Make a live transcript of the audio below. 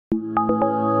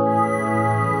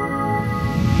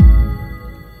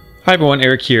Hi everyone,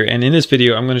 Eric here, and in this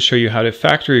video I'm going to show you how to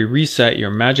factory reset your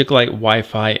MAGICLIGHT Wi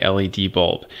Fi LED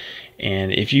bulb.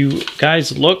 And if you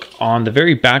guys look on the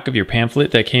very back of your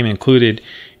pamphlet that came included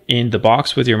in the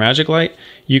box with your MAGICLIGHT,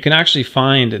 you can actually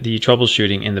find the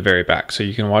troubleshooting in the very back. So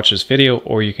you can watch this video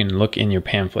or you can look in your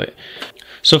pamphlet.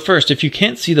 So first, if you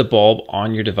can't see the bulb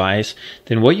on your device,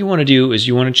 then what you want to do is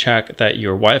you want to check that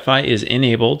your Wi-Fi is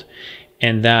enabled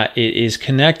and that it is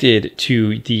connected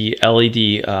to the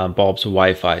LED bulb's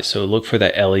Wi-Fi. So look for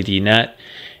that LED net,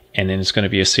 and then it's going to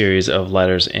be a series of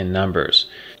letters and numbers.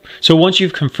 So once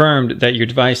you've confirmed that your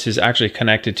device is actually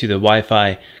connected to the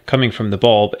Wi-Fi coming from the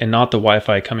bulb and not the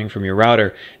Wi-Fi coming from your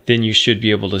router, then you should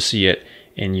be able to see it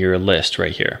in your list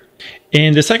right here.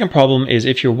 And the second problem is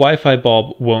if your Wi-Fi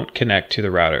bulb won't connect to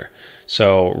the router.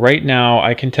 So right now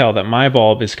I can tell that my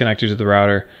bulb is connected to the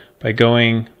router by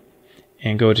going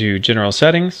and go to General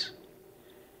Settings,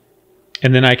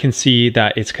 and then I can see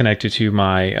that it's connected to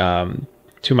my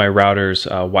router's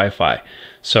Wi-Fi.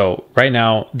 So right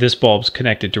now this bulb's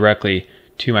connected directly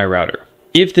to my router.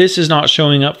 If this is not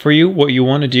showing up for you, what you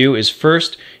want to do is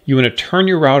first you want to turn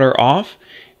your router off,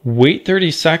 wait 30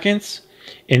 seconds,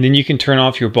 and then you can turn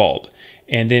off your bulb,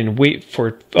 and then wait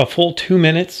for a full 2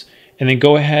 minutes, and then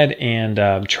go ahead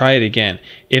and try it again.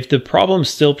 If the problem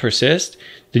still persists,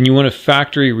 then you want to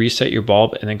factory reset your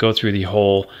bulb and then go through the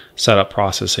whole setup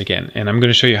process again. And I'm going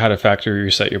to show you how to factory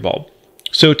reset your bulb.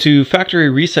 So to factory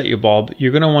reset your bulb,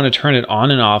 you're going to want to turn it on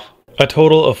and off a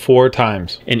total of 4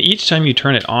 times. And each time you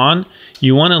turn it on,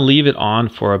 you want to leave it on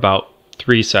for about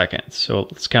 3 seconds. So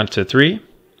let's count to 3,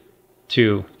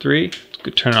 2, 3,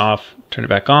 turn it off, turn it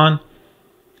back on.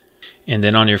 And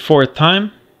then on your 4th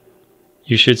time,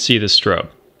 you should see the strobe,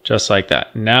 just like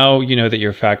that. Now you know that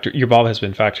your bulb has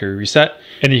been factory reset,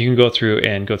 and then you can go through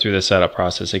the setup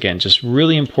process again. Just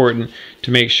really important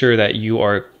to make sure that you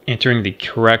are entering the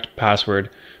correct password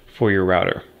for your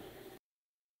router.